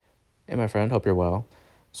Hey, my friend, hope you're well.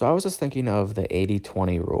 So, I was just thinking of the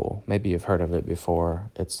 80/20 rule. Maybe you've heard of it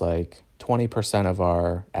before. It's like 20% of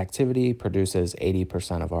our activity produces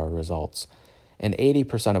 80% of our results, and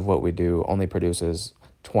 80% of what we do only produces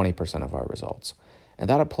 20% of our results. And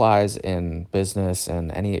that applies in business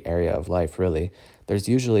and any area of life, really. There's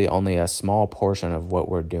usually only a small portion of what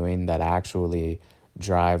we're doing that actually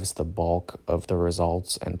drives the bulk of the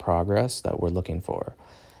results and progress that we're looking for.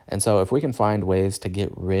 And so, if we can find ways to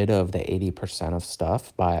get rid of the 80% of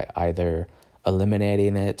stuff by either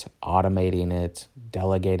eliminating it, automating it,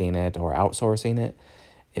 delegating it, or outsourcing it,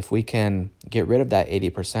 if we can get rid of that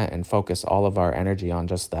 80% and focus all of our energy on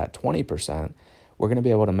just that 20%, we're going to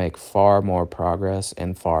be able to make far more progress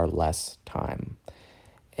in far less time.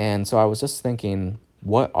 And so I was just thinking,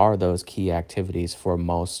 what are those key activities for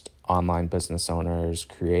most online business owners,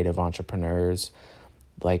 creative entrepreneurs?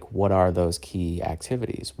 Like, what are those key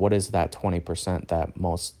activities? What is that 20% that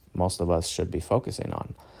most of us should be focusing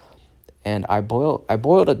on? And I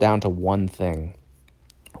boiled it down to one thing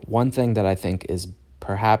that I think is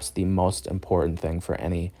perhaps the most important thing for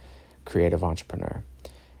any creative entrepreneur,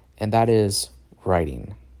 and that is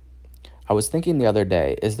writing. I was thinking the other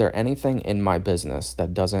day, is there anything in my business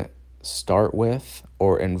that doesn't start with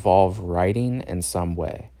or involve writing in some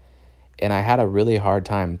way? And I had a really hard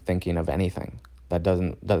time thinking of anything that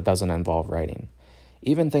doesn't involve writing.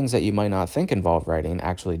 Even things that you might not think involve writing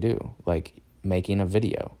actually do, like making a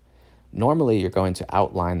video. Normally, you're going to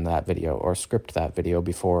outline that video or script that video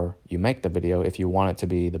before you make the video if you want it to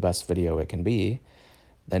be the best video it can be.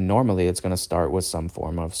 Then normally it's going to start with some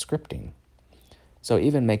form of scripting. So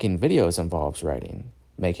even making videos involves writing.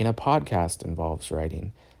 Making a podcast involves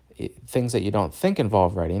writing. Things that you don't think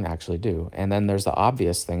involve writing actually do. And then there's the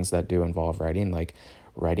obvious things that do involve writing, like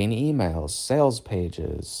writing emails, sales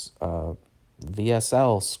pages,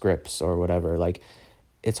 VSL scripts, or whatever. Like,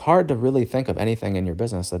 it's hard to really think of anything in your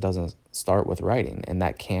business that doesn't start with writing, and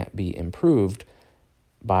that can't be improved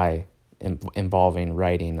by involving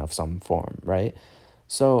writing of some form, right?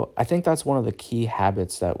 So I think that's one of the key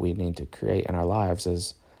habits that we need to create in our lives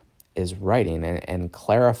is writing and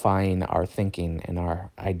clarifying our thinking and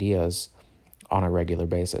our ideas on a regular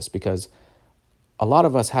basis, because a lot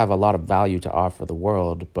of us have a lot of value to offer the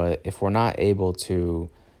world, but if we're not able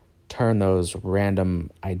to turn those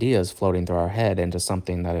random ideas floating through our head into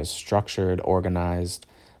something that is structured, organized,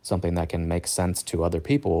 something that can make sense to other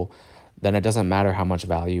people, then it doesn't matter how much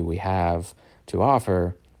value we have to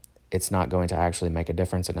offer, it's not going to actually make a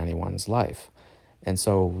difference in anyone's life. And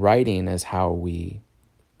so writing is how we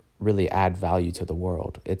really add value to the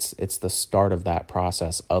world. It's the start of that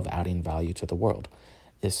process of adding value to the world.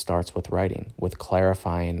 It starts with writing, with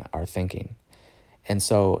clarifying our thinking. And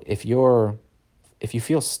so if you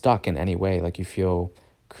feel stuck in any way, like you feel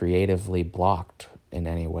creatively blocked in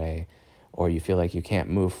any way, or you feel like you can't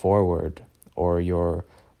move forward, or you're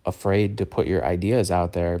afraid to put your ideas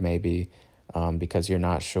out there, maybe because you're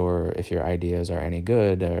not sure if your ideas are any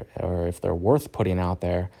good, or if they're worth putting out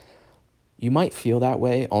there, you might feel that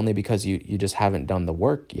way only because you just haven't done the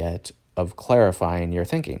work yet of clarifying your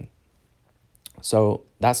thinking. So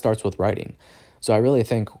that starts with writing. So I really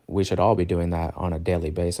think we should all be doing that on a daily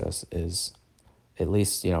basis, is at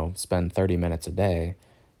least, spend 30 minutes a day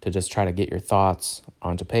to just try to get your thoughts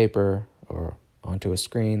onto paper or onto a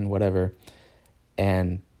screen, whatever,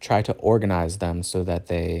 and try to organize them so that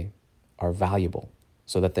they are valuable,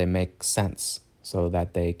 so that they make sense, so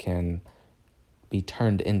that they can be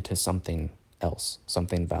turned into something else,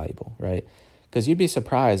 something valuable, right? Because you'd be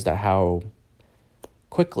surprised at how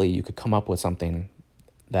quickly you could come up with something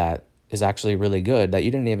that is actually really good that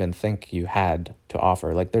you didn't even think you had to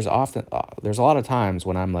offer. Like, there's a lot of times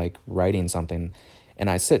when I'm like writing something and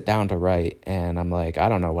I sit down to write and I'm like, I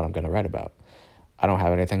don't know what I'm going to write about. I don't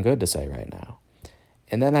have anything good to say right now.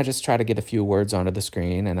 And then I just try to get a few words onto the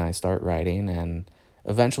screen and I start writing, and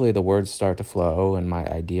eventually the words start to flow and my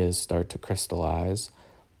ideas start to crystallize.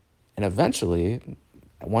 And eventually,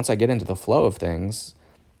 once I get into the flow of things,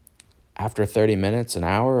 after 30 minutes, an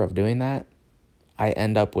hour of doing that, I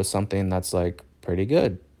end up with something that's like pretty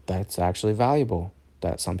good, that's actually valuable,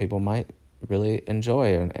 that some people might really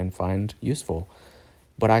enjoy and find useful.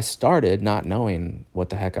 But I started not knowing what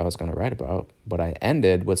the heck I was going to write about, but I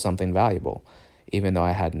ended with something valuable. Even though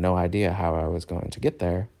I had no idea how I was going to get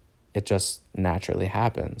there, it just naturally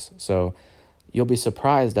happens. So you'll be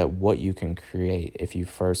surprised at what you can create if you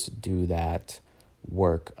first do that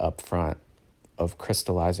work up front of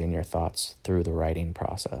crystallizing your thoughts through the writing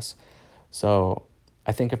process. So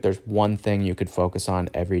I think if there's one thing you could focus on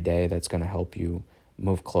every day that's going to help you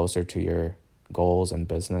move closer to your goals and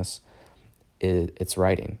business, it's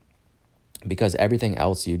writing. because everything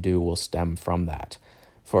else you do will stem from that.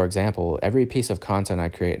 For example, every piece of content I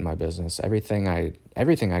create in my business, everything I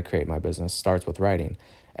create in my business starts with writing.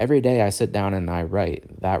 Every day I sit down and I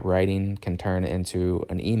write. That writing can turn into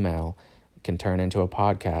an email, can turn into a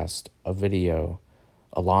podcast, a video,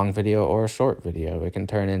 a long video or a short video. It can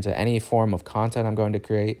turn into any form of content I'm going to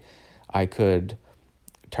create. I could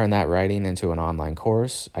turn that writing into an online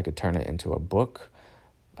course. I could turn it into a book.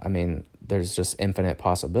 I mean, there's just infinite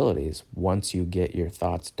possibilities once you get your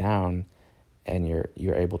thoughts down and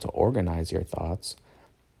you're able to organize your thoughts.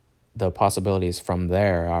 The possibilities from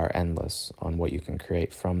there are endless on what you can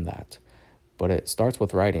create from that. But it starts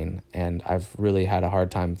with writing, and I've really had a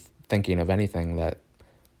hard time thinking of anything that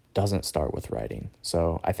doesn't start with writing.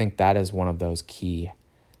 So I think that is one of those key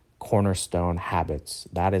cornerstone habits.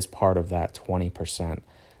 That is part of that 20%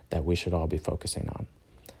 that we should all be focusing on.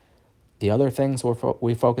 The other things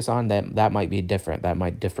we focus on, that might be different. That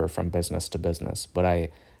might differ from business to business. But I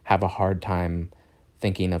have a hard time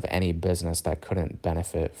thinking of any business that couldn't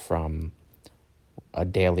benefit from a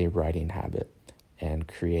daily writing habit and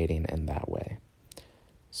creating in that way.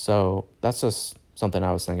 So that's just something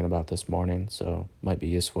I was thinking about this morning. So might be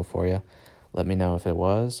useful for you. Let me know if it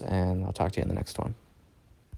was, and I'll talk to you in the next one.